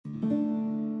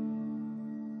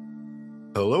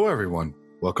Hello, everyone.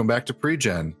 Welcome back to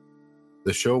Pre-Gen,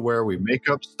 the show where we make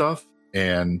up stuff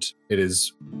and it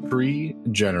is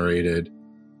pre-generated.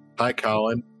 Hi,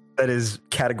 Colin. That is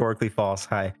categorically false.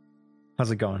 Hi,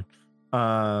 how's it going?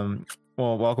 Well,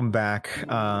 welcome back.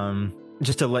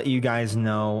 Just to let you guys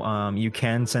know, you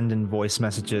can send in voice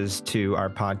messages to our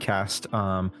podcast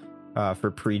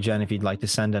for Pre-Gen if you'd like to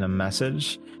send in a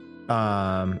message.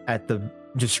 At the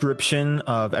description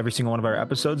of every single one of our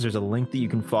episodes, there's a link that you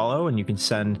can follow, and you can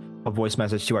send a voice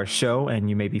message to our show, and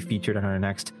you may be featured on our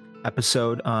next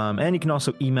episode. And you can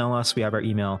also email us. We have our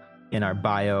email in our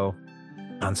bio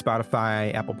on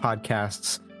Spotify, Apple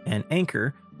Podcasts, and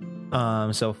Anchor.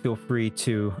 So feel free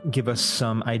to give us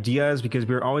some ideas, because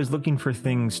we're always looking for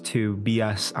things to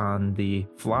BS on the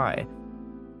fly.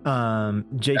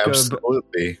 Jacob,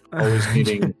 absolutely, always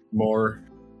needing more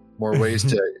ways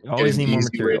to always need more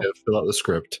material. Way to fill out the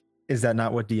script. Is that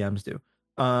not what DMs do?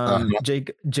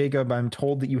 Jacob, I'm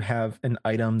told that you have an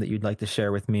item that you'd like to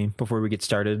share with me before we get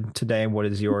started today. What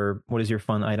is your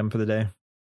fun item for the day?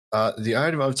 The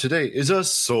item of today is a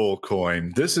soul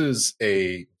coin. This is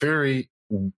a very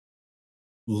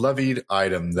levied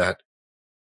item that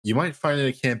you might find in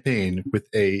a campaign with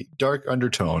a dark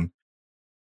undertone.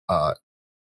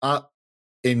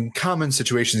 In common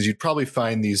situations, you'd probably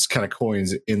find these kind of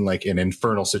coins in like an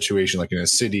infernal situation, like in a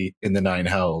city in the Nine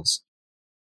Hells.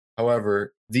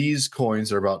 However, these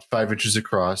coins are about 5 inches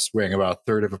across, weighing about a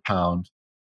third of a pound,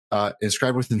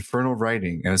 inscribed with infernal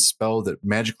writing and a spell that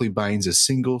magically binds a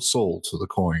single soul to the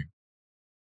coin.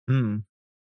 And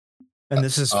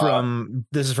this is from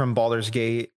Baldur's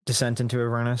Gate: Descent into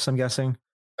Avernus, I'm guessing.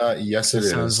 Yes, it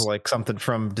sounds like something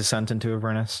from Descent into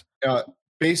Avernus.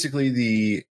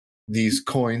 Basically, these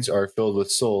coins are filled with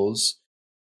souls,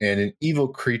 and an evil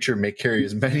creature may carry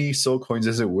as many soul coins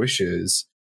as it wishes.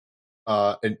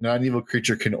 A non-evil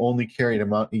creature can only carry an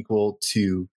amount equal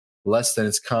to less than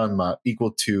its con mod,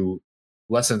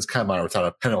 without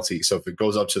a penalty. So if it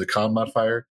goes up to the con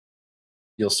modifier,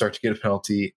 you'll start to get a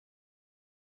penalty,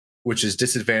 which is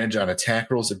disadvantage on attack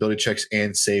rolls, ability checks,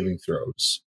 and saving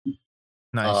throws.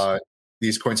 Nice.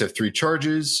 These coins have 3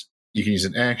 charges. You can use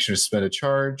an action to spend a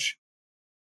charge.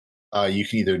 You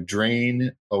can either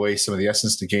drain away some of the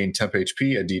essence to gain temp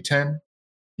HP, a D10.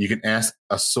 You can ask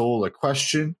a soul a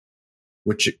question,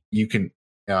 which you can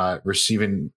receive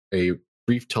in a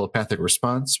brief telepathic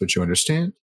response, which you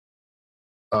understand.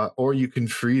 Or you can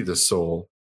free the soul.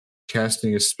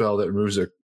 Casting a spell that removes a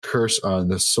curse on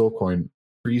the soul coin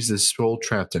frees the soul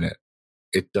trapped in it.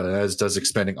 It does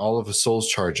expending all of a soul's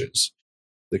charges.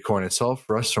 The coin itself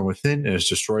rusts from within and is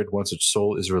destroyed once its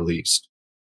soul is released.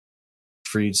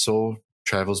 Freed soul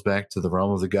travels back to the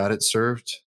realm of the god it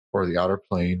served, or the outer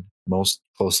plane, most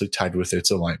closely tied with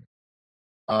its alignment.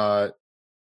 What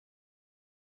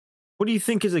do you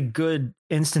think is a good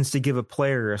instance to give a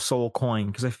player a soul coin?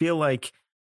 Because I feel like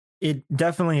it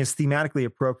definitely is thematically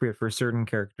appropriate for certain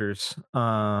characters.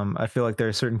 I feel like there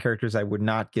are certain characters I would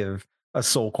not give a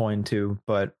soul coin to,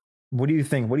 but what do you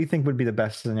think? What do you think would be the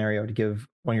best scenario to give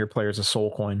one of your players a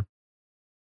soul coin?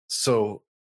 So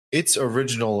its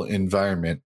original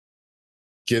environment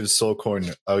gives soul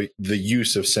coin the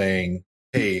use of saying,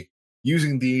 hey,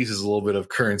 using these as a little bit of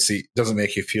currency doesn't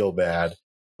make you feel bad.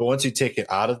 But once you take it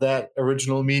out of that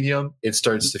original medium, it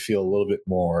starts to feel a little bit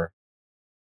more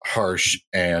harsh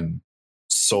and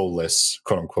soulless,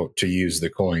 quote unquote, to use the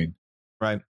coin.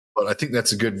 Right. But I think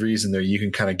that's a good reason there. You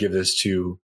can kind of give this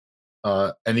to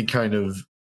any kind of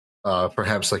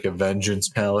perhaps like a vengeance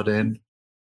paladin,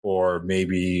 or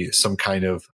maybe some kind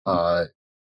of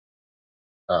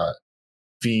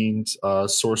fiend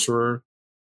sorcerer.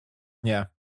 Yeah.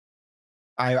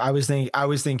 I was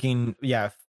thinking, yeah,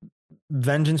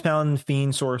 vengeance paladin,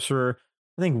 fiend, sorcerer.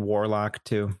 I think warlock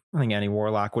too. I think any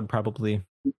warlock would probably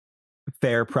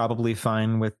fare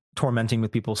fine with tormenting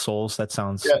with people's souls. That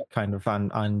sounds kind of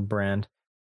on brand.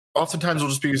 Oftentimes we'll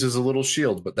just be used as a little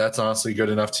shield, but that's honestly good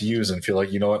enough to use and feel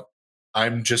like, you know what,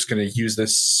 I'm just going to use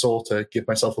this soul to give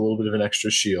myself a little bit of an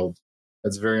extra shield.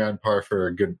 That's very on par for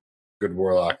a good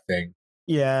warlock thing.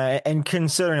 Yeah, and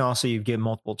considering also you get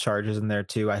multiple charges in there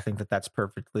too, I think that's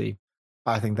perfectly.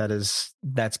 I think that's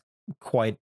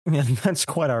quite that's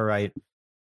quite all right.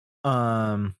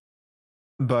 But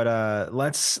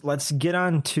let's get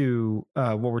on to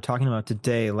what we're talking about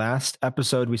today. Last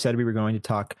episode we said we were going to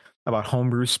talk about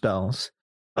homebrew spells.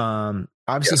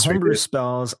 Obviously, yes,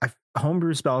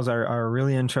 homebrew spells are a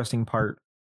really interesting part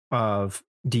of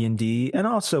D&D and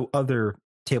also other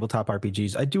tabletop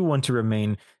RPGs. I do want to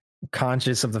remain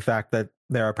conscious of the fact that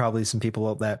there are probably some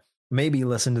people that maybe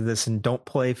listen to this and don't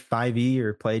play 5e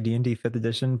or play D&D 5th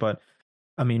edition, but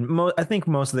I mean, I think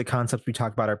most of the concepts we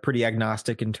talk about are pretty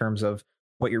agnostic in terms of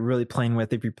what you're really playing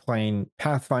with. If you're playing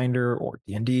Pathfinder or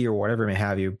D&D or whatever may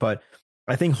have you, but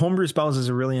I think homebrew spells is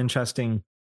a really interesting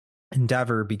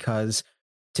endeavor because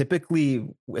typically,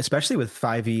 especially with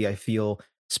 5e, I feel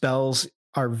spells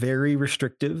are very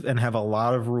restrictive and have a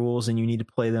lot of rules, and you need to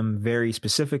play them very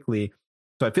specifically.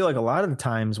 So I feel like a lot of the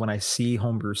times when I see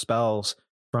homebrew spells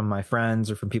from my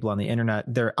friends or from people on the internet,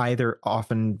 they're either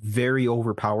often very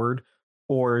overpowered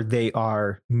or they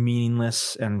are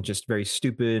meaningless and just very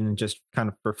stupid and just kind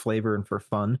of for flavor and for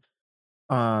fun.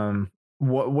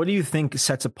 What do you think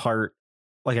sets apart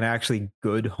like an actually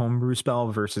good homebrew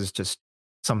spell versus just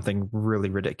something really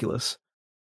ridiculous?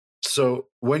 So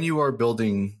when you are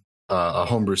building a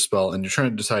homebrew spell and you're trying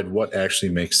to decide what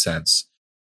actually makes sense,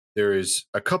 there is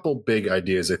a couple big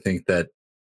ideas I think that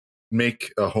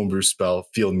make a homebrew spell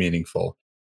feel meaningful.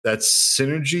 That's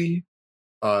synergy,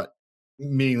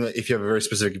 meaning that if you have a very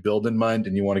specific build in mind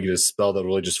and you want to get a spell that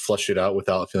really just flush it out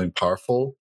without feeling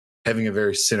powerful, having a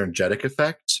very synergetic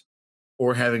effect,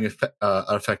 or having an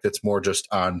effect that's more just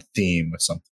on theme with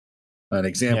something. An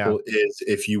example is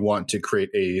if you want to create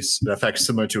an effect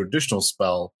similar to an additional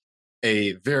spell,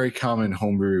 a very common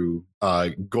homebrew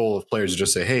goal of players is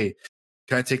just say, hey,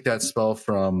 can I take that spell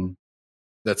from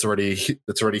that's already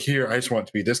here? I just want it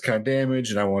to be this kind of damage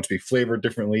and I want it to be flavored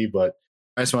differently, but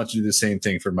I just want to do the same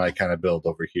thing for my kind of build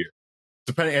over here.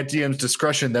 Depending at DM's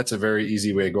discretion, that's a very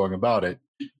easy way of going about it.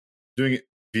 Doing it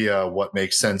via what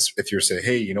makes sense if you're saying,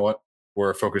 hey, you know what?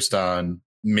 We're focused on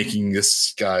making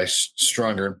this guy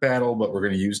stronger in battle, but we're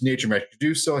going to use nature magic to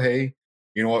do so. Hey,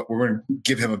 you know what? We're going to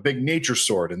give him a big nature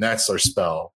sword, and that's our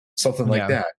spell. Something like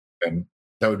that. And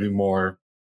that would be more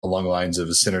along the lines of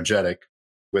a synergetic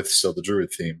with still the druid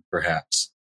theme,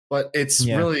 perhaps. But it's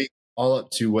really all up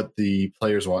to what the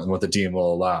players want and what the DM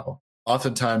will allow.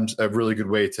 Oftentimes, a really good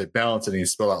way to balance any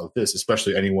spell out with this,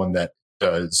 especially anyone that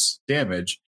does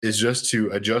damage, is just to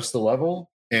adjust the level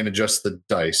and adjust the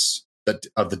dice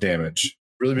of the damage.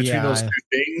 Really, between those two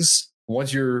things,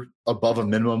 once you're above a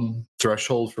minimum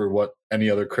threshold for what any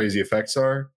other crazy effects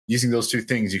are, using those two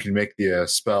things, you can make the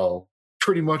spell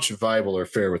pretty much viable or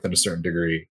fair within a certain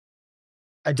degree.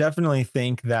 I definitely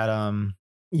think that,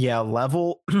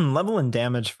 level and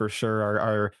damage for sure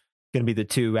are going to be the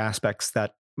two aspects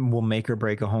that will make or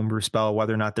break a homebrew spell,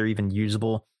 whether or not they're even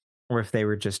usable or if they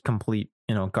were just complete,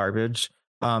 garbage.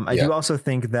 I do also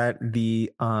think that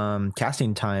the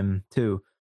casting time too,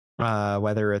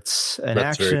 whether it's an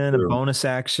action, a bonus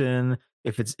action,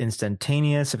 if it's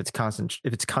instantaneous, if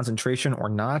it's concentration or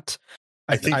not.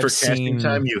 I think for casting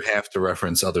time, you have to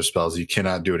reference other spells. You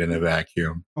cannot do it in a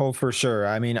vacuum. Oh, for sure.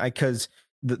 I mean, because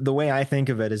the way I think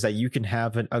of it is that you can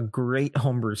have a great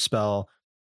homebrew spell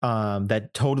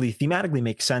that totally thematically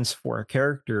makes sense for a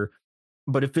character,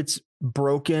 but if it's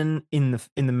broken in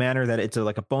the manner that it's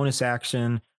like a bonus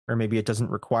action, or maybe it doesn't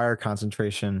require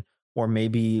concentration, or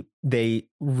maybe they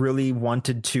really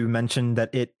wanted to mention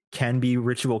that it can be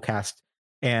ritual cast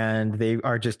and they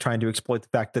are just trying to exploit the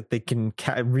fact that they can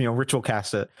ritual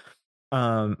cast it.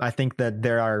 I think that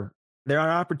there are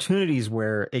opportunities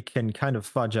where it can kind of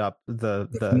fudge up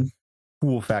the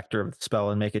cool factor of the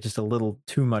spell and make it just a little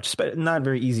too much, but not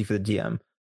very easy for the DM.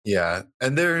 Yeah,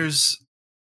 and there's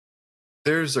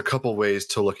a couple ways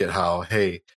to look at how,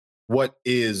 hey, what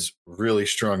is really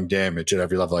strong damage at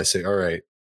every level? I say, all right,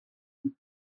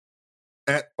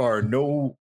 as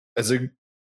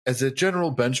a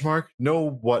general benchmark,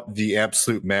 know what the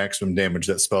absolute maximum damage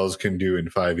that spells can do in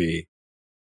 5e.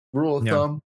 Rule of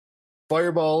thumb,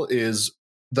 Fireball is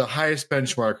the highest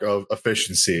benchmark of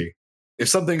efficiency. If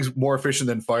something's more efficient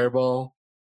than Fireball,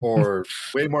 or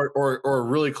way more, or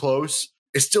really close,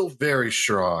 it's still very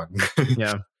strong.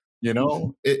 Yeah.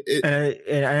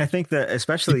 And I think that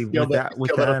especially with that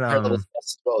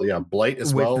Blight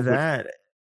as with well. With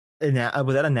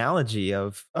that analogy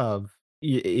of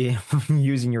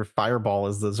using your Fireball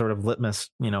as the sort of litmus,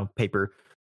 paper.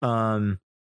 I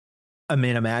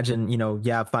mean, imagine,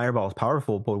 Fireball is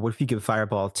powerful, but what if you give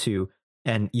Fireball to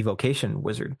an evocation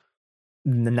wizard?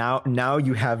 Now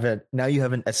you have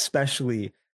an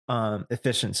especially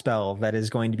efficient spell that is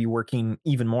going to be working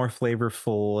even more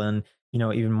flavorful and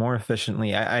even more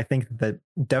efficiently. I think that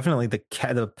definitely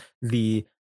the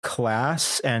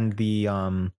class and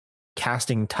the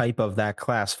casting type of that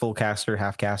class, full caster,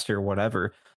 half caster,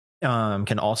 whatever,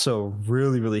 can also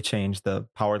really, really change the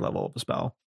power level of the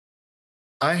spell.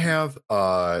 I have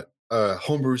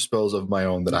homebrew spells of my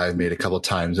own that I've made a couple of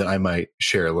times, and I might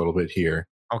share a little bit here.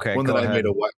 Okay, one that I made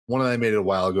a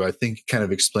while ago, I think kind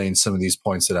of explains some of these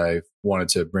points that I wanted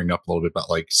to bring up a little bit about,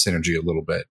 like synergy a little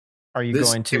bit. Are you This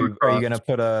going came to across. are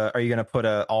you gonna put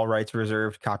a all rights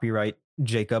reserved copyright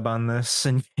Jacob on this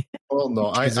and Well,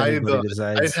 no, case anybody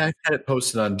decides? I've had it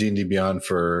posted on D&D Beyond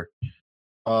for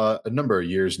a number of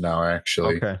years now.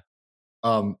 Actually, Okay.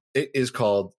 it is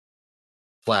called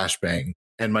Flashbang,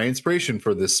 and my inspiration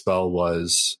for this spell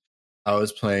was I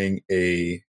was playing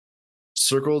a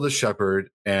Circle of the Shepherd,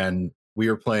 and we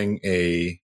were playing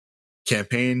a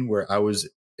campaign where I was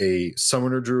a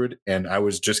summoner druid, and I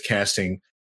was just casting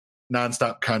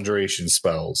nonstop conjuration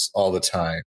spells all the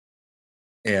time.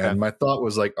 And Okay. my thought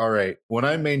was like, all right, when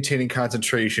I'm maintaining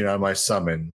concentration on my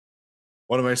summon,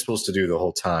 what am I supposed to do the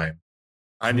whole time?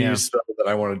 I need a Yeah. spell that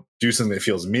I want to do something that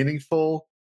feels meaningful,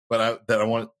 but that I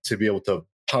want to be able to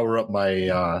power up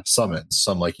my summons.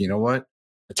 So I'm like, you know what?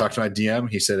 I talked to my DM.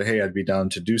 He said, hey, I'd be down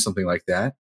to do something like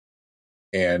that.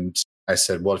 And I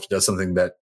said, well, if it does something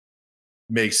that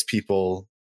makes people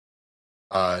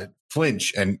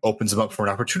flinch and opens them up for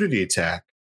an opportunity attack.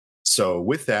 So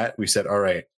with that, we said, all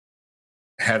right,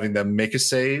 having them make a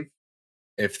save.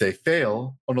 If they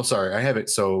fail, oh no, sorry, I have it.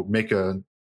 So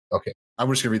okay, I'm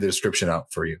just gonna read the description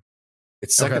out for you.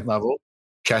 It's Okay. second level,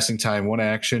 casting time, one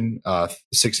action,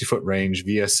 60-foot range,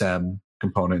 VSM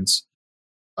components,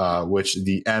 which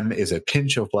the M is a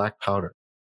pinch of black powder.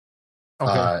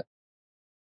 Okay.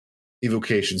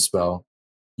 Evocation spell.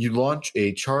 You launch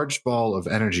a charged ball of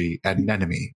energy at an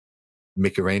enemy.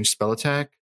 Make a ranged spell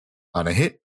attack. On a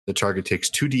hit, the target takes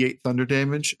 2d8 thunder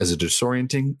damage as a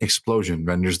disorienting explosion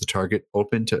renders the target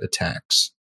open to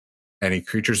attacks. Any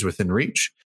creatures within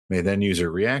reach may then use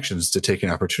their reactions to take an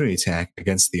opportunity attack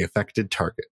against the affected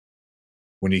target.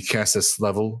 When you cast the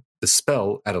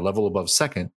spell at a level above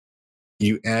second,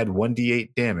 you add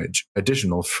 1d8 damage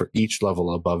additional for each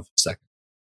level above second.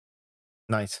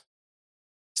 Nice.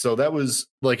 So that was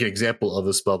like an example of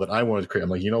the spell that I wanted to create. I'm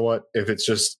like, you know what? If it's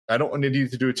just, I don't need you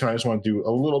to do it tonight. I just want to do a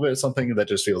little bit of something that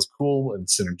just feels cool and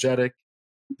synergetic,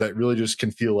 that really just can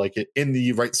feel like it in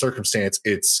the right circumstance.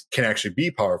 It's can actually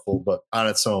be powerful, but on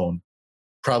its own,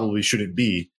 probably shouldn't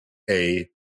be a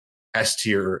S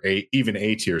tier or even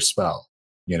A tier spell,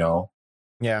 you know?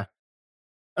 Yeah.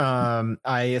 I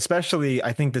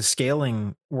think the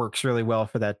scaling works really well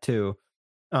for that too.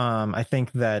 I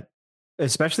think that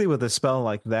especially with a spell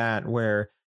like that where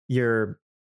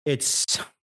it's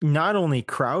not only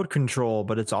crowd control,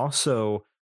 but it's also,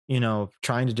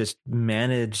 trying to just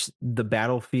manage the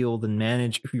battlefield and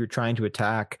manage who you're trying to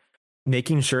attack.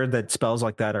 Making sure that spells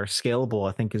like that are scalable,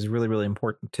 I think, is really, really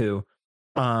important too.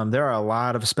 There are a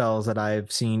lot of spells that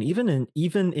I've seen, even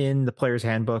in the player's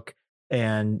handbook,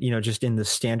 and just in the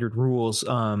standard rules.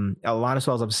 A lot of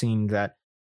spells I've seen that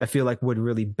I feel like would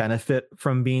really benefit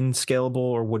from being scalable,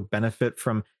 or would benefit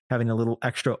from having a little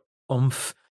extra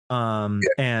oomph.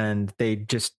 And they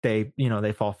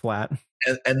fall flat.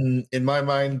 And in my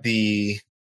mind, the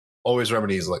always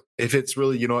remedy is like, if it's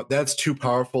really, you know what, that's too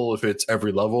powerful. If it's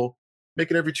every level,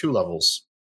 make it every 2 levels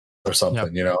or Yeah.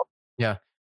 something, you know? Yeah.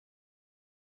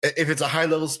 If it's a high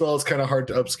level spell, it's kind of hard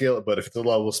to upscale it, but if it's a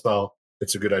level spell,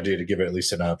 it's a good idea to give it at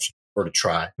least an option or to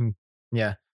try.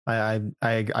 Yeah. I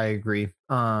agree.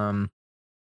 Did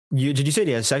you say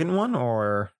you had a second one,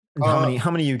 or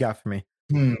how many you got for me?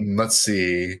 Let's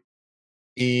see.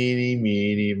 Eeny,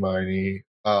 meeny, miny.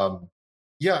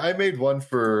 Yeah, I made one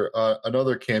for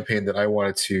another campaign that I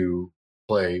wanted to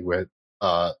play with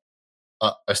a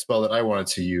spell that I wanted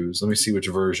to use. Let me see which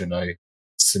version I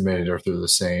submitted, or if they're the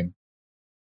same.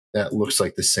 That looks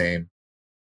like the same.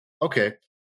 Okay.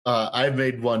 I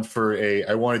made one for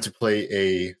I wanted to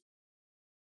play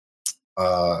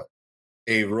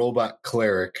a robot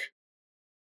cleric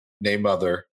named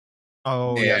Mother.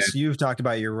 Oh, And yes, you've talked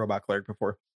about your robot cleric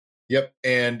before. yep,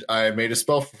 and I made a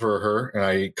spell for her, and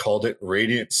I called it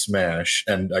Radiant Smash,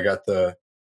 and I got the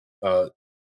uh,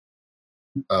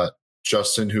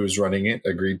 Justin, who is running it,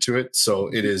 agreed to it. So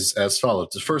it is as follows: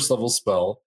 the first level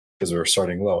spell, because we're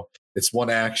starting low. It's one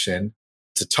action.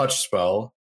 It's a touch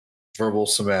spell, verbal,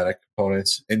 somatic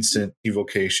components, instant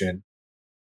evocation.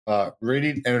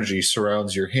 Radiant energy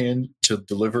surrounds your hand to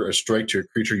deliver a strike to a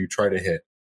creature you try to hit.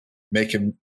 Make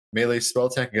a melee spell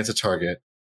attack against a target.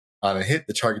 On a hit,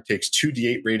 the target takes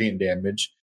 2d8 radiant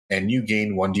damage, and you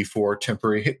gain 1d4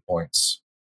 temporary hit points.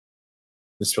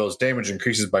 The spell's damage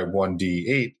increases by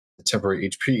 1d8. The temporary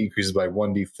HP increases by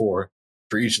 1d4 for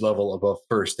each level above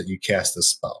first that you cast the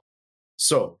spell.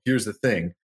 So here's the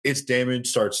thing. Its damage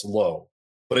starts low,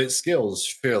 but it scales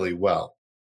fairly well.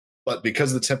 But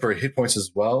because of the temporary hit points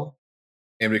as well,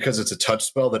 and because it's a touch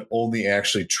spell that only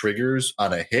actually triggers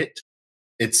on a hit,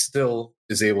 it still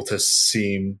is able to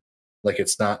seem like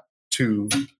it's not too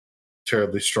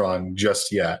terribly strong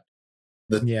just yet.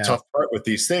 The Yeah. tough part with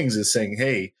these things is saying,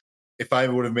 hey, if I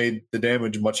would have made the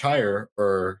damage much higher,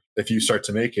 or if you start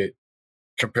to make it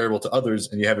comparable to others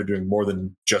and you have it doing more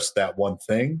than just that one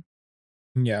thing,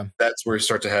 Yeah. that's where you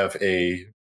start to have a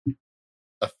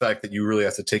effect that you really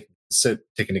have to take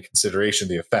into consideration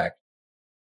the effect.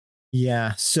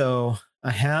 Yeah. So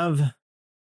I have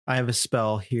a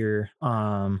spell here.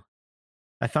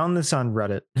 I found this on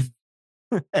Reddit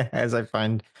as I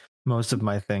find most of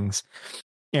my things.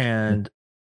 And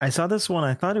I saw this one.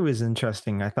 I thought it was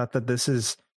interesting. I thought that this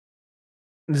is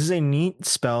a neat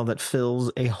spell that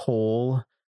fills a hole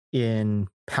in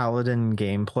paladin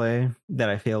gameplay that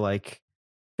I feel like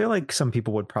some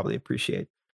people would probably appreciate.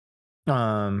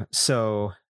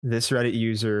 So this Reddit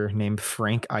user named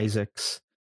Frank Isaacs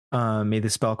made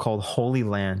this spell called Holy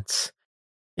Lance,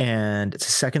 and it's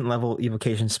a second level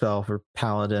evocation spell for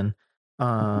paladin.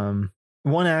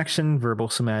 One action, verbal,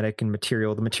 somatic, and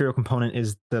material. The material component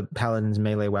is the paladin's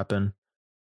melee weapon.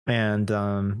 And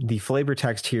the flavor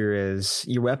text here is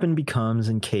your weapon becomes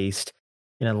encased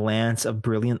in a lance of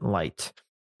brilliant light.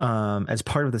 As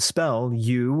part of the spell,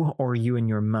 you and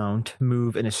your mount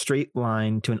move in a straight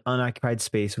line to an unoccupied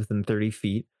space within 30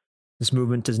 feet. This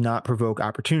movement does not provoke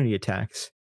opportunity attacks.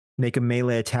 Make a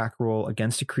melee attack roll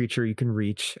against a creature you can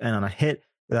reach, and on a hit,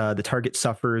 the target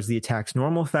suffers the attack's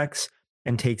normal effects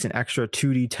and takes an extra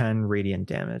 2d10 radiant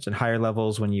damage. At higher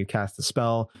levels, when you cast the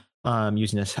spell,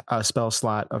 using a spell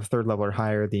slot of 3rd level or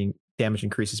higher, the damage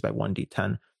increases by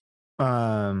 1d10.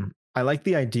 I like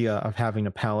the idea of having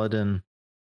a paladin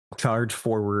charge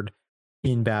forward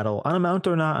in battle on a mount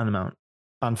or not on a mount,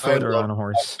 on foot or on a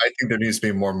horse. I think there needs to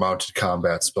be more mounted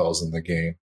combat spells in the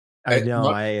game. I know.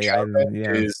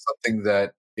 Is something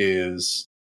that is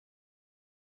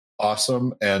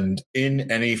awesome, and in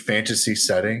any fantasy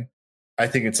setting, I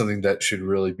think it's something that should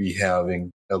really be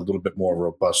having a little bit more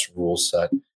robust rule set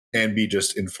and be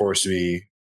just enforced to be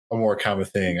a more common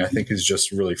thing. I think is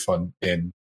just really fun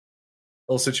in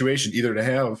a little situation, either to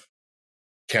have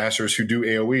casters who do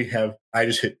AoE have I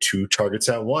just hit 2 targets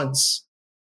at once.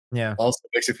 Yeah. Also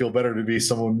makes it feel better to be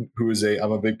someone who is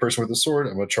I'm a big person with a sword.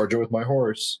 I'm going to charge it with my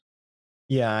horse.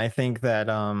 Yeah, I think that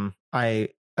I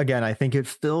think it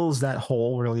fills that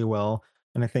hole really well,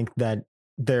 and I think that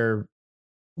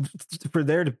for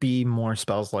there to be more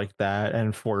spells like that,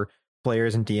 and for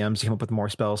players and DMs to come up with more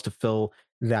spells to fill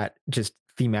that just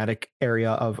thematic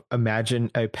area of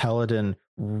imagine a paladin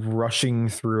rushing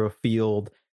through a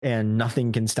field and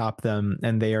nothing can stop them,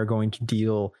 and they are going to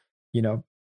deal,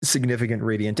 significant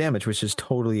radiant damage, which is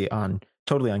totally on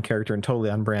character and totally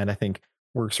on brand. I think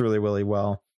works really, really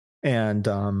well. And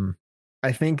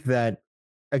I think that,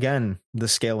 again, the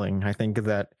scaling, I think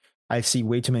that I see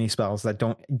way too many spells that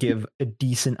don't give a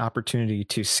decent opportunity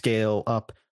to scale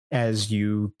up as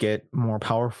you get more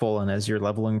powerful and as your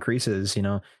level increases.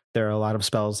 There are a lot of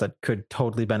spells that could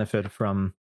totally benefit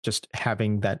from just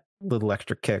having that little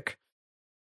extra kick.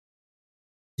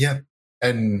 Yeah.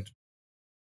 And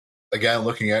again,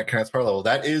 looking at Kenneth's power level,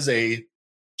 that is a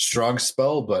strong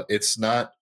spell, but it's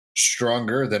not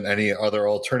stronger than any other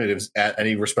alternatives at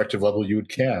any respective level you would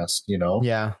cast.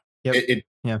 Yeah. Yep.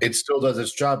 It still does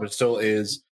its job. It still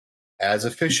is as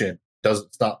efficient.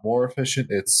 It's not more efficient.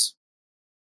 It's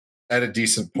at a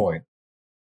decent point.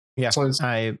 Yeah,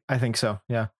 I think so.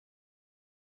 Yeah.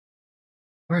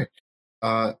 All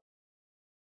right.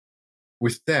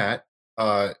 With that,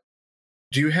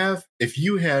 do you have, if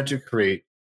you had to create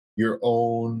your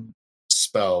own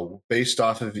spell based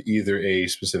off of either a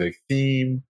specific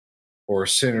theme or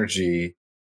synergy,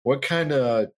 what kind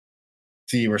of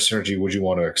theme or synergy would you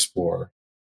want to explore?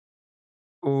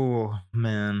 Oh,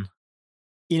 man.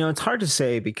 It's hard to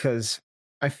say because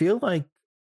I feel like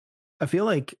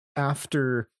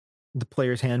after the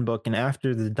player's handbook and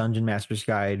after the Dungeon Master's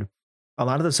Guide, a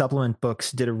lot of the supplement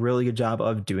books did a really good job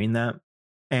of doing that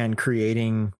and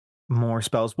creating more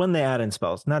spells when they add in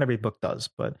spells. Not every book does,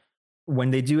 but when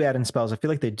they do add in spells, I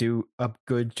feel like they do a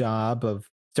good job of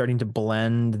starting to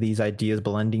blend these ideas,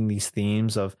 blending these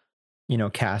themes of,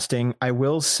 casting. I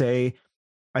will say,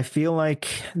 I feel like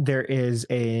there is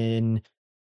an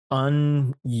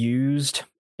unused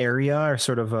area or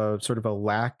sort of a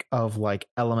lack of like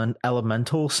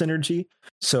elemental synergy.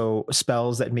 So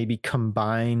spells that maybe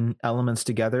combine elements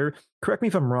together. Correct me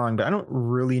if I'm wrong, but I don't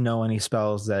really know any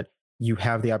spells that you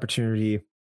have the opportunity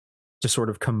to sort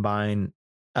of combine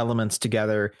elements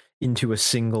together into a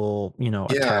single,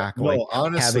 attack. Well,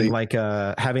 honestly,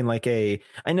 having like a,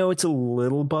 I know it's a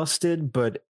little busted,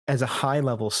 but as a high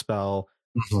level spell,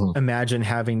 imagine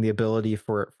having the ability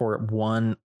for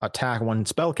one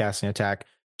spell casting attack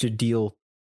to deal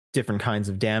different kinds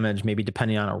of damage, maybe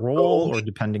depending on a roll or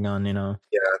depending on, Yeah,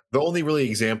 The only really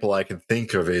example I can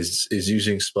think of is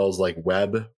using spells like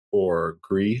web or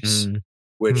grease,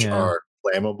 which Yeah. are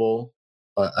flammable.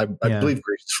 I Yeah. believe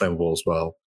grease is flammable as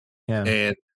well, Yeah.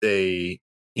 and they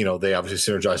they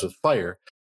obviously synergize with fire.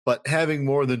 But having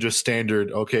more than just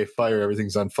standard, okay, fire,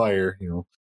 everything's on fire.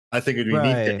 I think it'd be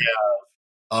neat to Right. have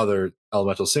other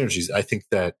elemental synergies. I think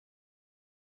that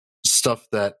stuff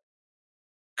that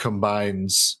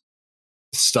combines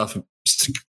stuff,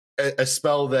 a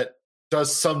spell that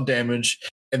does some damage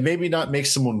and maybe not make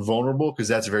someone vulnerable, because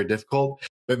that's very difficult,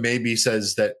 but maybe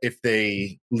says that if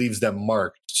they leaves them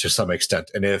marked to some extent,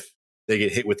 and if they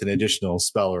get hit with an additional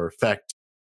spell or effect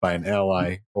by an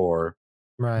ally or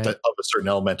Right. of a certain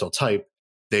elemental type,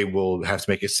 they will have to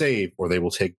make a save, or they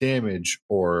will take damage,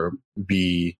 or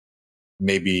be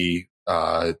maybe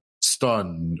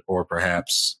stunned, or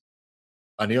perhaps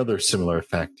any other similar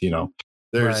effect.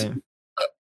 There's Right.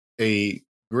 a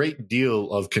great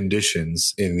deal of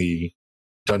conditions in the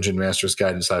Dungeon Master's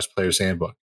Guide / Player's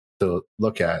Handbook to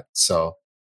look at. So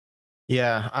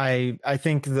Yeah, I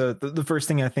think the first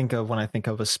thing I think of when I think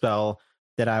of a spell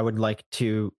that I would like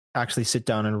to actually sit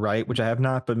down and write, which I have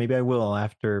not, but maybe I will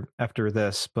after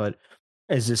this, but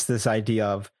is just this idea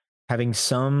of having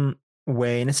some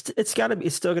way, and it's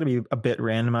still gonna be a bit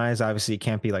randomized. Obviously, it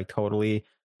can't be like totally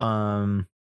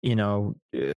you know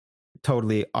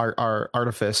totally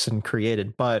artifice and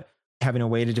created, but having a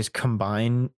way to just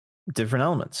combine different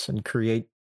elements and create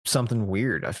something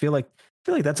weird. I feel like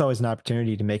that's always an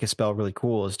opportunity to make a spell really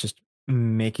cool, is just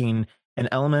making an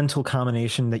elemental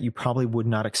combination that you probably would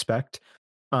not expect.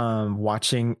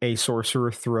 Watching a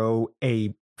sorcerer throw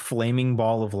a flaming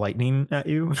ball of lightning at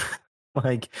you.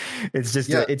 Like, it's just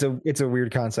yeah, it's a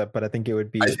weird concept, but I think it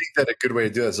would be. I think that a good way to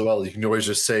do it as well. You can always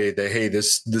just say that, hey,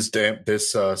 this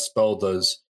spell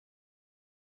does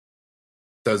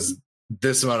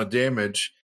this amount of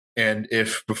damage, and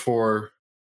if before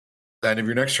the end of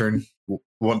your next turn,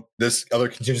 when this other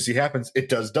contingency happens, it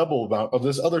does double amount of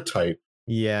this other type.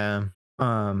 Yeah.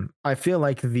 I feel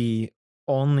like the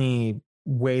only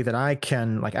way that I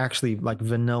can like actually like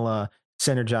vanilla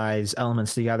synergize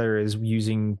elements together is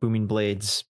using Booming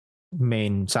Blade's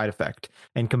main side effect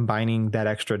and combining that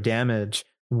extra damage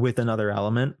with another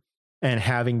element and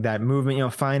having that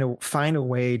movement, find a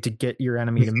way to get your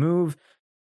enemy to move,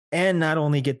 and not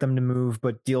only get them to move,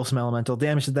 but deal some elemental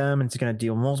damage to them. And it's going to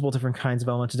deal multiple different kinds of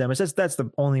elemental damage. That's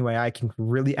the only way I can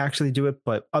really actually do it.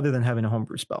 But other than having a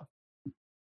homebrew spell.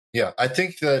 Yeah, I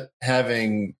think that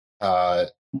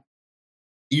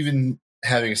even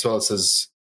having a spell that says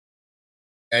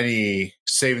any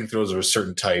saving throws of a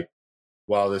certain type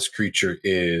while this creature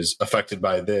is affected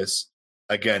by this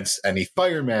against any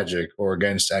fire magic or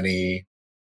against any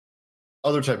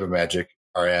other type of magic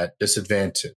are at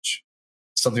disadvantage.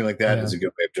 Something like that is a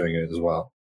good way of doing it as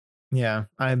well. Yeah,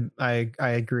 I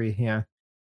agree. Yeah.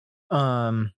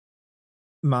 Um,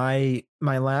 my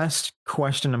last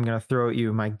question I'm gonna throw at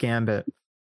you, my gambit,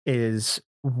 is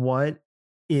what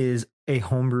is a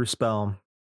homebrew spell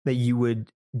that you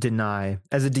would deny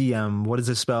as a DM? What is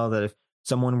a spell that if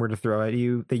someone were to throw at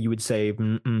you that you would say,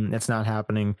 "It's not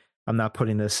happening. I'm not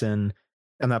putting this in.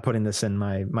 I'm not putting this in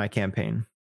my campaign."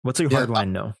 What's your hard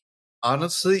line no?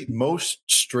 Honestly, most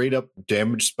straight up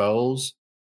damage spells,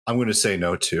 I'm going to say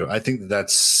no to. I think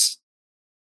that's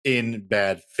in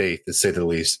bad faith, to say the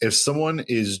least. If someone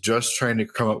is just trying to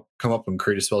come up and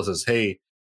create a spell that says, "Hey,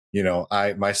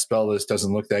 my spell list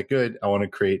doesn't look that good. I want to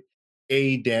create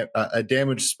a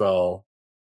damage spell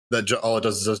that all it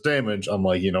does is damage," I'm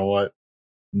like, you know what?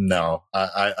 No,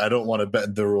 I don't want to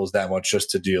bend the rules that much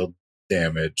just to deal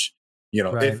damage.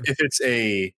 Right.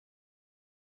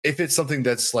 If it's something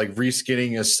that's like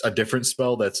reskinning a different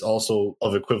spell that's also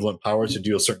of equivalent power to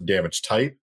deal a certain damage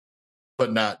type,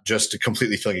 but not just to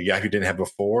completely filling a gap you didn't have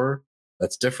before,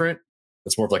 that's different.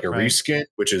 That's more of like a reskin,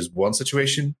 which is one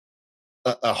situation.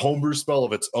 A homebrew spell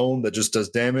of its own that just does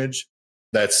damage,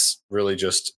 that's really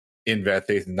just in bad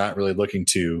faith and not really looking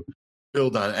to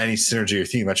build on any synergy or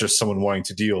theme. That's just someone wanting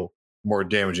to deal more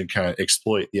damage and kind of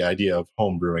exploit the idea of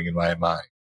homebrewing in my mind.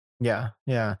 Yeah,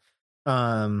 yeah.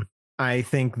 I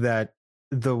think that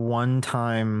the one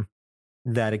time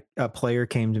that a player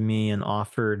came to me and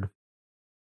offered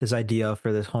this idea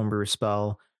for this homebrew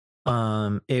spell,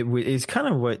 is kind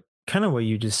of what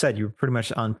you just said. You were pretty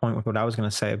much on point with what I was going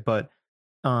to say, but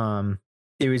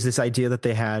it was this idea that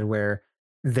they had where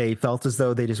they felt as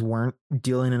though they just weren't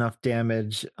dealing enough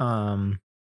damage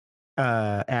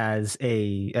as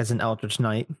an Eldritch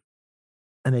Knight,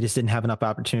 and they just didn't have enough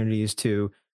opportunities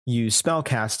to use spell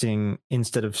casting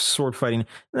instead of sword fighting. And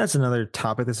that's another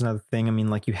topic. That's another thing. I mean,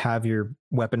 like, you have your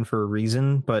weapon for a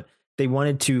reason, but they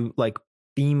wanted to like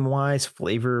theme wise,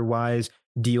 flavor wise,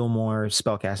 deal more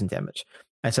spellcasting damage.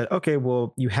 I said, okay,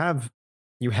 well, you have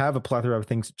a plethora of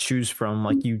things to choose from.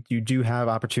 Like you do have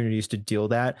opportunities to deal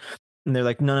that. And they're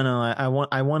like, no, I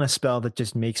want a spell that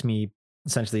just makes me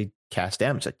essentially cast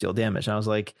damage, like deal damage. And I was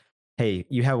like, hey,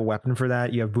 you have a weapon for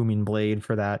that. You have Booming Blade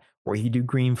for that, or you do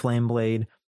Green Flame Blade,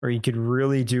 or you could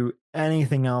really do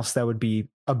anything else that would be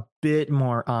a bit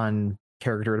more on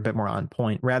character, a bit more on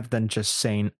point, rather than just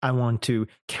saying, I want to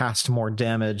cast more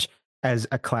damage as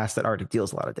a class that already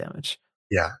deals a lot of damage.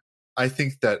 Yeah. I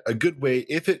think that a good way,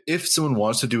 if someone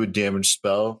wants to do a damage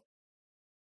spell,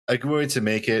 a good way to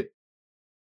make it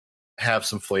have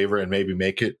some flavor and maybe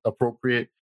make it appropriate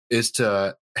is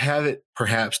to have it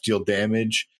perhaps deal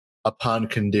damage upon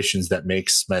conditions that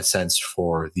makes sense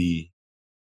for the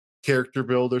character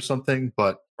build or something,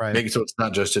 but make it so it's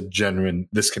not just a genuine,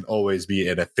 this can always be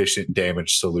an efficient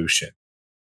damage solution.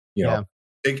 You know,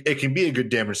 it can be a good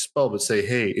damage spell, but say,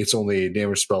 hey, it's only a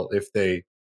damage spell if they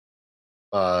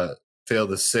fail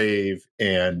to save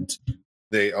and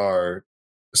they are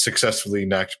successfully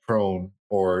knocked prone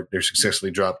or they're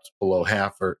successfully dropped below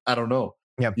half, or I don't know.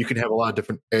 Yeah. You can have a lot of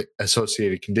different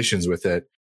associated conditions with it,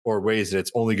 or ways that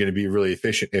it's only going to be really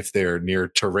efficient if they're near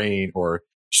terrain or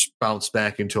bounce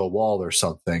back into a wall or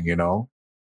something, you know?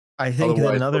 I think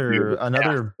that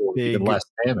another big less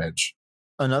damage.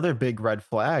 Another big red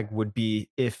flag would be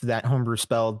if that homebrew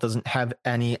spell doesn't have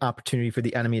any opportunity for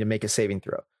the enemy to make a saving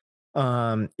throw.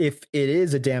 If it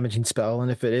is a damaging spell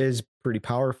and if it is pretty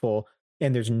powerful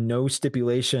and there's no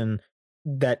stipulation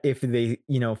that if they,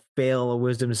 fail a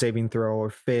wisdom saving throw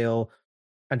or fail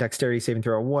a dexterity saving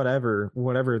throw or whatever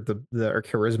the or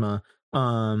charisma,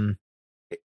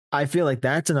 I feel like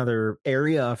that's another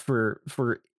area for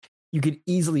you could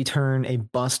easily turn a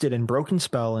busted and broken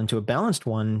spell into a balanced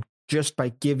one just by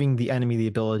giving the enemy the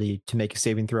ability to make a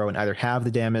saving throw and either have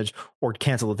the damage or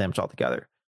cancel the damage altogether.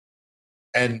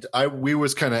 And I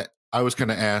was kind of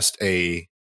asked a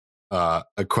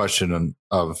question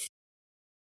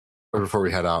before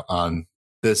we head out on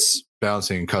this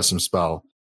balancing custom spell.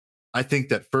 I think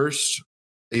that first,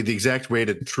 the exact way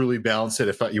to truly balance it,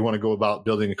 if you want to go about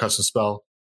building a custom spell,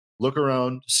 look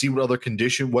around, see what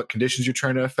conditions you're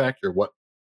trying to affect, or what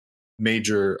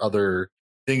major other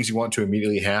things you want to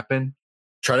immediately happen.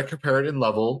 Try to compare it in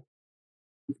level.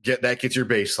 Gets your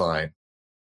baseline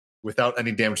without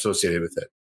any damage associated with it.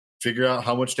 Figure out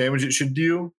how much damage it should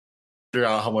do. Figure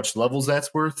out how much levels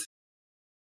that's worth,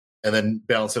 and then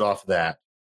balance it off of that.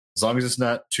 As long as it's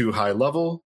not too high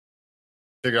level,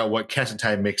 figure out what casting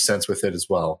time makes sense with it as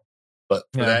well. But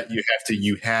for that, you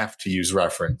have to use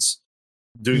reference.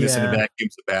 Doing this in a vacuum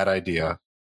is a bad idea.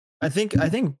 I think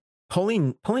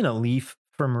pulling a leaf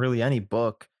from really any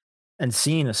book and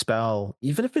seeing a spell,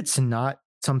 even if it's not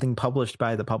something published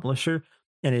by the publisher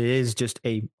and it is just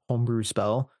a homebrew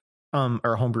spell, or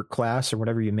a homebrew class or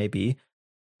whatever you may be,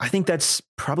 I think that's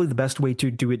probably the best way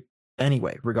to do it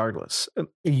anyway, regardless. If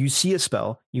you see a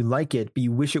spell, you like it, but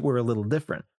you wish it were a little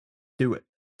different, do it.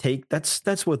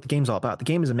 That's what the game's all about. The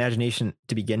game is imagination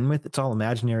to begin with. It's all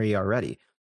imaginary already.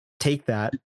 Take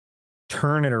that,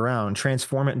 turn it around,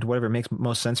 transform it into whatever makes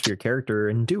most sense for your character,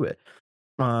 and do it.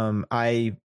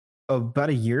 I about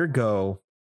a year ago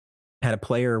had a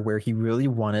player where he really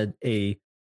wanted a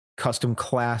custom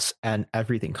class and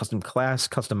everything, custom class,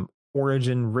 custom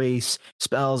origin, race,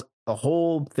 spells, the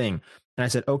whole thing. And I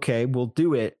said, okay, we'll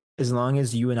do it as long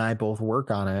as you and I both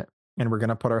work on it. And we're going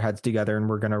to put our heads together and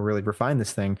we're going to really refine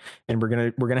this thing. And we're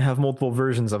going to have multiple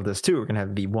versions of this too. We're going to have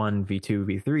V1,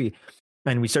 V2, V3.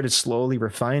 And we started slowly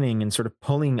refining and sort of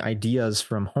pulling ideas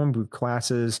from homebrew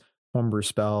classes, homebrew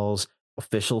spells,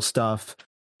 official stuff.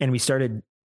 And we started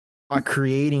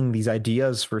creating these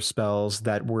ideas for spells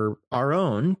that were our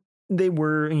own. They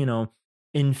were,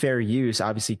 in fair use,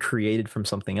 obviously created from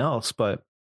something else, but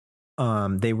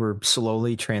they were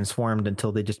slowly transformed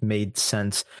until they just made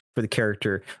sense for the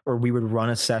character. Or we would run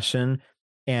a session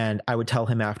and I would tell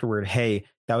him afterward, hey,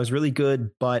 that was really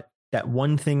good, but that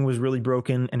one thing was really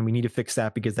broken and we need to fix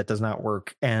that because that does not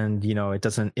work. And,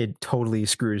 it totally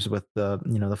screws with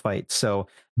the fight. So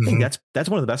I think that's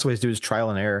one of the best ways to do is trial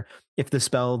and error. If the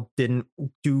spell didn't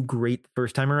do great the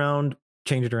first time around,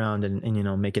 change it around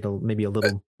and make it maybe a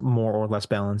little more or less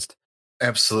balanced.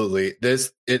 Absolutely.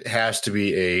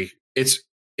 It's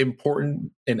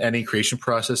important in any creation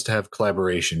process to have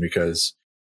collaboration, because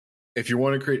if you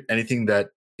want to create anything that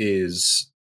is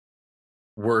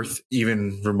worth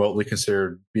even remotely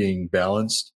considered being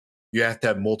balanced, you have to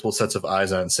have multiple sets of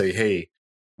eyes on it and say, hey,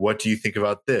 what do you think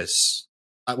about this?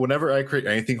 Whenever I create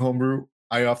anything homebrew,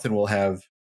 I often will have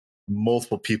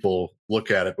multiple people look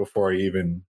at it before I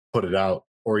even put it out.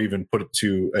 or even put it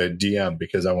to a DM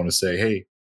because I want to say, hey,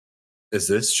 is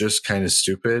this just kind of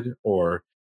stupid? Or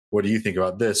what do you think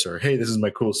about this? Or hey, this is my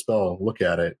cool spell. Look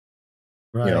at it.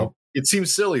 Right. You know, it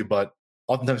seems silly, but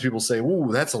oftentimes people say, "Ooh,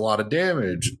 that's a lot of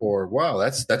damage," or "Wow,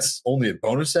 that's only a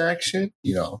bonus action."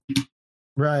 You know,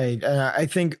 right? I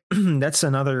think that's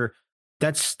another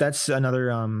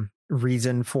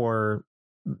reason for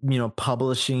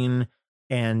publishing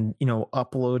and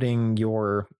uploading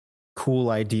your cool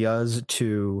ideas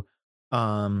to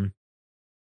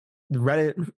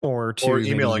Reddit or to or maybe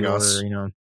emailing your us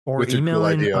or with your cool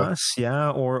emailing idea, us, yeah,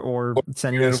 or or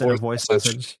sending us in a voice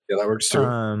message. Yeah, that works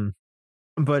too.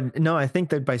 But no, I think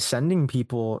that by sending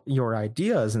people your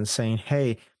ideas and saying,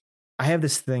 hey, I have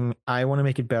this thing, I want to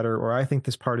make it better, or I think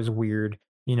this part is weird,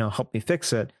 help me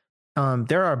fix it.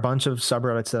 There are a bunch of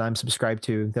subreddits that I'm subscribed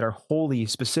to that are wholly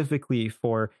specifically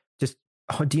for just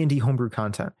D&D homebrew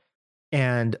content.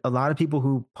 And a lot of people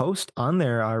who post on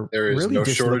there are There is really no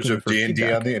just shortage looking of for D&D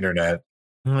feedback. on the internet.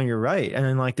 No, you're right. And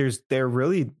then like they're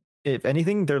really, if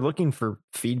anything, they're looking for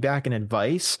feedback and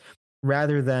advice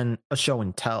rather than a show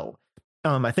and tell.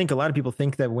 I think a lot of people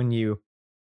think that when you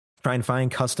try and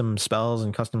find custom spells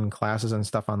and custom classes and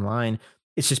stuff online,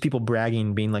 it's just people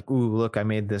bragging, being like, "Ooh, look, I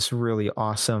made this really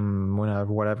awesome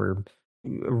whatever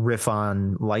riff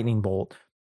on lightning bolt."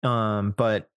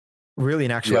 But really,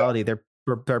 in actuality, they're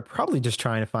probably just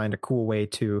trying to find a cool way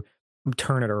to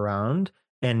turn it around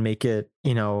and make it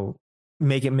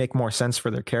make more sense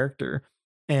for their character.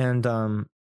 And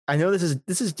I know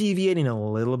this is deviating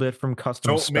a little bit from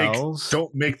custom spells.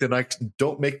 Don't make the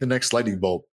next lightning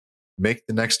bolt. Make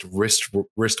the next wrist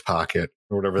pocket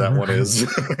or whatever that one is.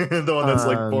 The one that's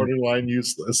like borderline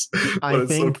useless, but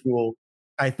it's so cool.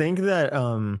 I think that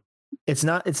it's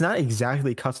not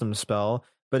exactly custom spell,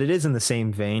 but it is in the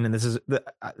same vein. And this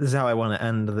is how I want to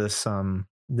end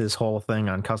this whole thing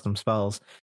on custom spells.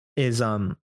 Is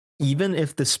even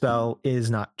if the spell is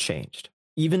not changed,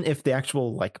 even if the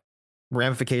actual like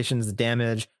ramifications, the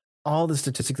damage, all the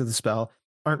statistics of the spell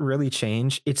aren't really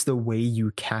changed, it's the way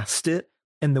you cast it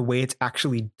and the way it's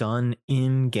actually done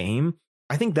in game.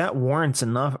 I think that warrants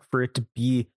enough for it to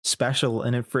be special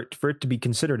and for it to be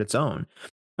considered its own.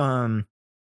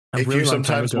 If you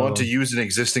sometimes want to use an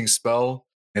existing spell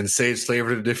and say it's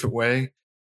flavored a different way,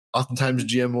 oftentimes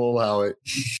GM will allow it.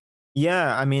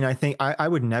 Yeah, I mean, I think I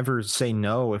would never say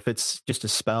no if it's just a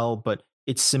spell, but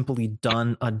it's simply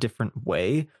done a different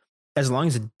way. As long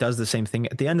as it does the same thing,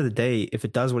 at the end of the day, if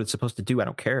it does what it's supposed to do, I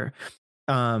don't care.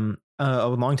 A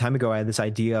long time ago, I had this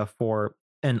idea for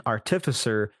an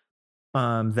artificer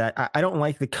that I don't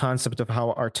like the concept of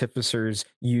how artificers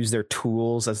use their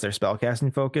tools as their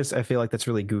spellcasting focus. I feel like that's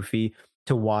really goofy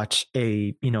to watch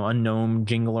a gnome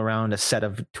jingle around a set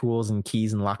of tools and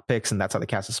keys and lockpicks, and that's how they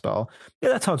cast a spell. Yeah,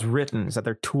 that's how it's written, is that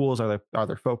their tools are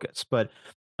their focus. But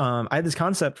I had this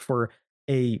concept for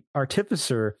a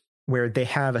artificer where they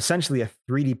have essentially a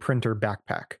 3D printer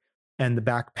backpack, and the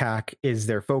backpack is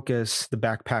their focus. The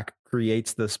backpack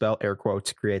creates the spell, air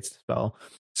quotes, creates the spell.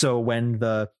 So when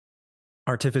the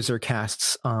artificer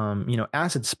casts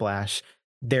acid splash,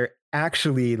 they're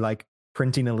actually like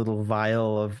printing a little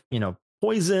vial of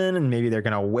poison, and maybe they're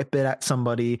gonna whip it at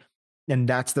somebody, and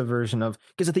that's the version of,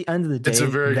 because at the end of the day, it's a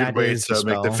very good way to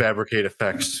make the fabricate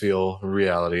effects feel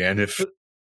reality, and if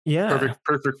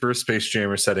perfect for a Space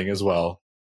Jammer setting as well.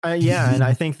 Yeah, and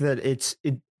I think that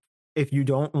if you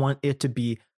don't want it to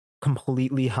be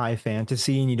completely high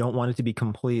fantasy and you don't want it to be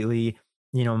completely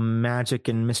magic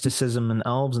and mysticism and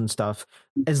elves and stuff,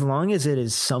 as long as it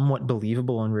is somewhat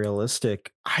believable and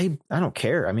realistic, I don't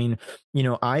care. I mean,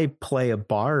 I play a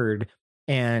bard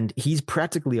and he's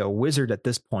practically a wizard at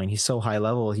this point. He's so high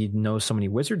level, he knows so many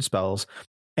wizard spells.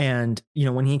 And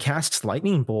when he casts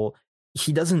lightning bolt,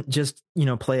 he doesn't just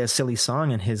play a silly song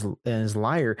in his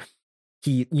lyre.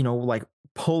 He like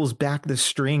pulls back the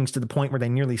strings to the point where they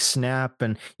nearly snap,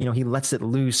 and he lets it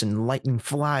loose and lightning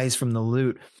flies from the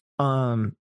lute. I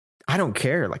don't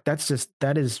care. Like that's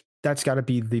got to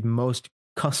be the most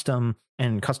custom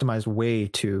and customized way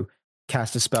to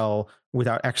cast a spell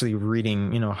without actually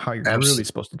reading, how you're really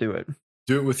supposed to do it.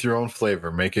 Do it with your own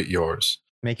flavor. Make it yours.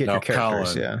 Make it your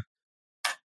characters.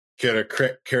 Colin,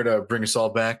 care to bring us all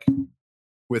back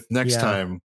with next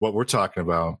time what we're talking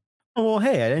about? Oh, well,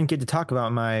 hey, I didn't get to talk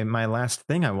about my last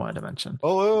thing I wanted to mention.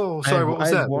 Oh, sorry. What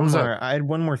was that? I had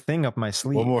one more thing up my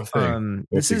sleeve. One more thing.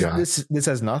 This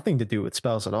has nothing to do with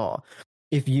spells at all.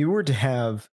 If you were to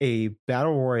have a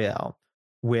battle royale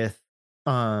with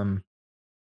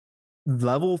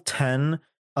level 10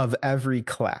 of every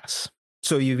class,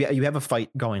 so you have a fight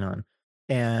going on,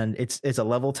 and it's a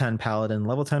level 10 paladin,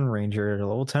 level 10 ranger,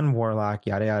 level 10 warlock,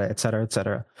 yada yada, etc.,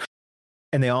 etc.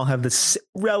 and they all have this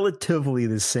relatively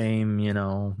the same,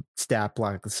 stat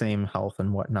block, the same health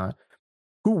and whatnot.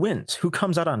 Who wins? Who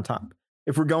comes out on top?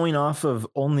 If we're going off of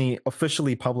only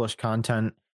officially published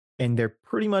content and they're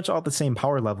pretty much all the same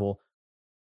power level,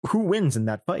 who wins in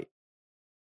that fight?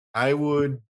 I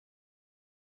would.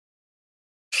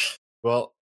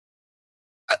 Well,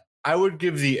 I would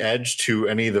give the edge to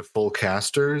any of the full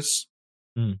casters.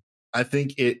 I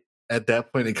think at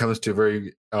that point it comes to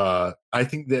very. I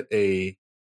think that a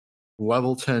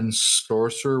level 10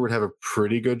 sorcerer would have a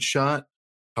pretty good shot.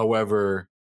 However,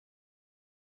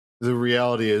 the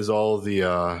reality is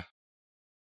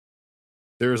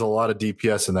there's a lot of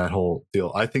DPS in that whole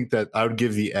deal. I think that I would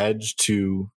give the edge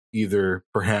to either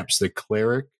perhaps the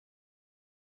cleric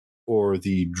or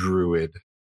the druid.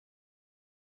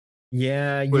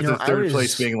 Yeah, with the third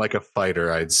place being like a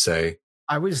fighter, I'd say.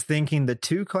 I was thinking the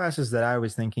two classes that I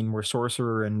was thinking were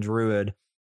sorcerer and druid,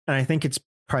 and I think it's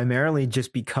primarily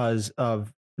just because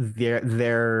of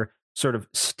their sort of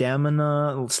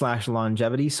stamina /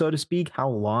 longevity, so to speak, how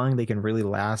long they can really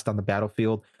last on the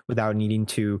battlefield without needing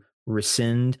to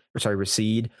recede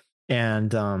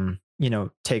and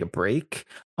take a break.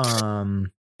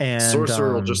 And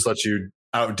sorcerer will just let you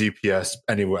out DPS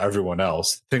everyone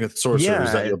else. The thing with sorcerer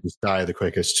is that you'll just die the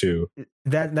quickest too.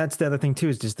 That's the other thing too,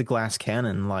 is just the glass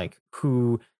cannon, like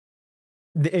who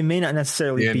it may not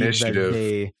necessarily the be initiative. that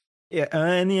they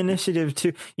and the initiative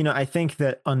too. I think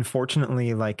that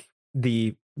unfortunately, like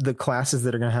the classes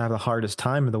that are going to have the hardest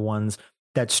time are the ones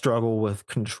that struggle with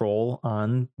control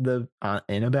in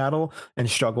a battle and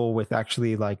struggle with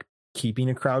actually like keeping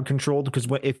a crowd controlled. Because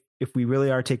if we really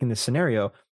are taking this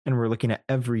scenario and we're looking at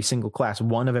every single class,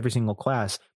 one of every single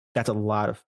class, that's a lot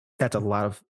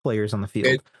of players on the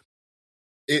field.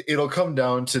 It'll come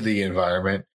down to the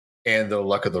environment and the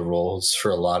luck of the rolls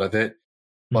for a lot of it.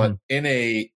 But in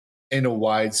a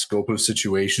wide scope of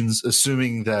situations,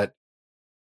 assuming that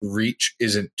reach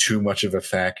isn't too much of a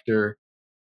factor,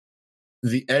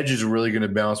 the edge is really going to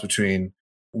balance between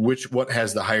what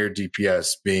has the higher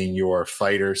DPS, being your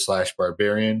fighter /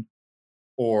 barbarian,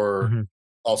 or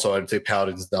also I'd say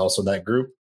paladins also in that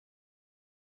group,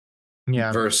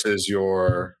 versus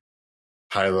your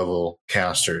high level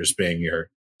casters, being your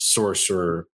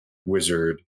sorcerer,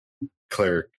 wizard,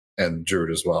 cleric, and druid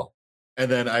as well.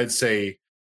 And then I'd say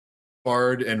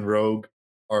bard and rogue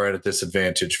are at a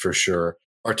disadvantage for sure.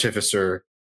 Artificer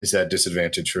is at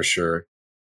disadvantage for sure.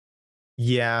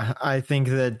 Yeah, I think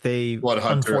that Blood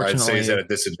Hunter, I'd say, is at a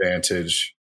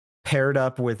disadvantage. Paired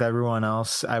up with everyone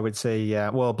else, I would say, yeah.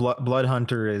 Well, Blood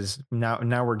Hunter is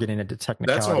now we're getting into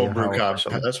technicality. That's homebrew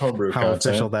content. That's homebrew how content.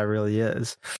 official that really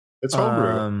is. It's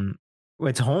homebrew.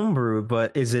 It's homebrew,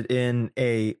 but is it in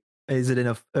an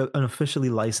officially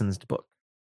licensed book?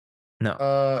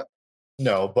 No.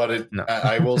 No, but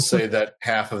I will say that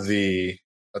half of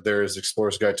there is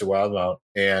Explorer's Guide to Wildemount,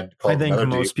 and I think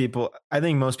most people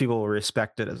will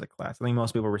respect it as a class. I think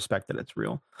most people respect that it's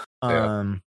real.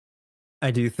 I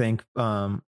do think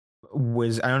I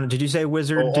don't know, did you say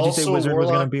wizard? Did you say wizard was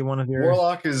going to be one of your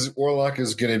Warlock is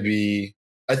going to be,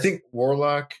 I think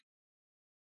Warlock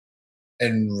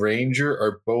and Ranger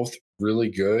are both really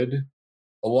good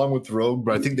along with Rogue,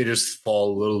 but I think they just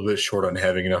fall a little bit short on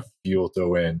having enough fuel to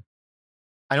win.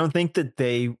 I don't think that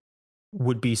they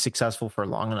would be successul for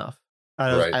long enough.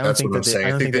 That's what I'm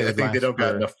saying. I think they don't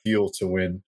got enough fuel to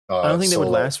win. I don't think they would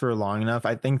last for long enough.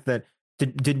 I think that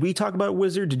did we talk about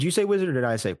wizard? Did you say wizard or did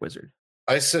I say wizard?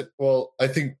 I said, well, I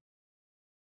think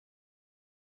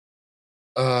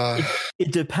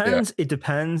it depends. Yeah. It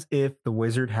depends if the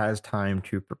wizard has time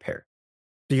to prepare,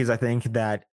 because I think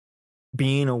that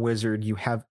being a wizard, you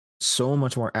have so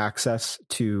much more access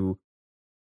to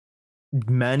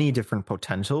many different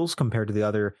potentials compared to the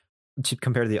other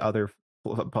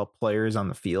players on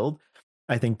the field.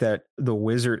 I think that the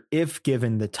wizard, if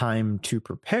given the time to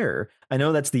prepare, I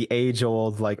know that's the age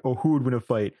old, like, oh, who would win a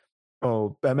fight?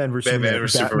 Oh, Batman versus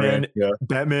Superman.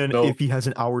 Batman, if he has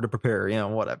an hour to prepare,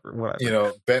 whatever.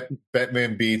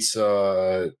 Batman beats,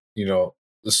 the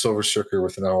Silver Surfer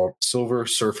with an hour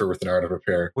to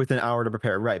prepare. With an hour to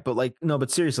prepare, right? But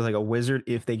but seriously, like a wizard,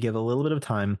 if they give a little bit of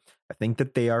time, I think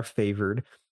that they are favored.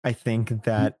 I think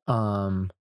that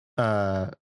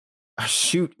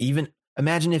even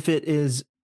imagine if it is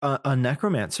a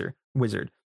necromancer wizard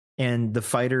and the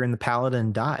fighter and the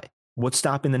paladin die. What's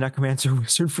stopping the necromancer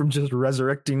wizard from just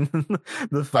resurrecting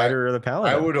the fighter or the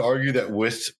paladin? I would argue that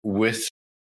with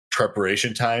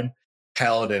preparation time,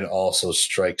 paladin also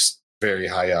strikes very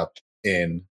high up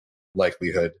in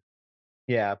likelihood.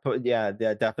 Yeah,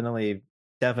 definitely.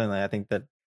 I think that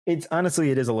It's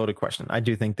honestly, it is a loaded question. I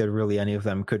do think that really any of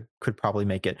them could probably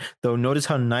make it. Though notice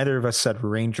how neither of us said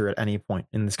Ranger at any point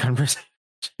in this conversation.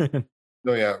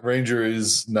 No, yeah, Ranger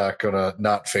is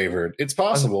not favored. It's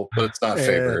possible, but it's not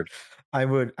favored. I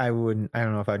wouldn't. I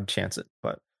don't know if I'd chance it,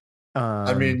 but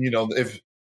I mean, if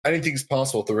anything's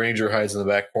possible, if the Ranger hides in the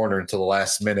back corner until the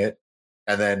last minute,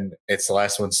 and then it's the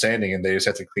last one standing, and they just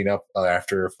have to clean up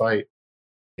after a fight,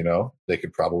 they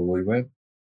could probably win.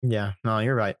 Yeah, no,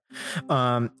 you're right.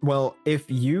 Well, if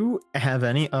you have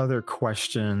any other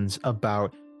questions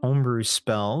about homebrew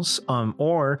spells,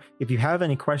 or if you have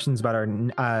any questions about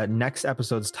our next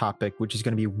episode's topic, which is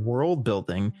going to be world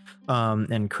building,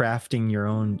 and crafting your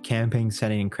own campaign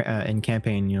setting and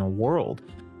campaign, world.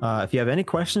 If you have any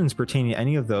questions pertaining to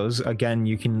any of those, again,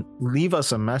 you can leave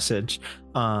us a message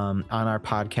on our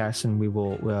podcast, and we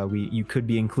will. You could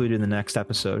be included in the next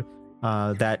episode.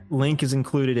 That link is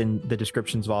included in the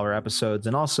descriptions of all our episodes,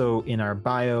 and also in our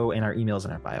bio, and our emails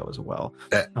in our bio as well.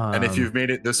 And if you've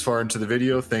made it this far into the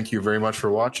video, thank you very much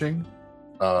for watching.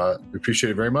 We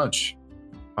appreciate it very much.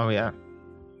 Oh yeah,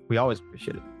 we always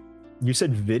appreciate it. You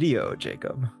said video,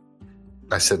 Jacob.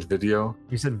 I said video.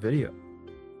 You said video.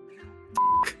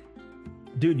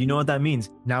 Dude, you know what that means?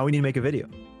 Now we need to make a video.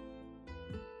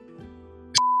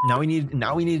 Now we need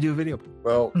to do a video.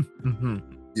 Well,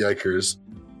 yikers.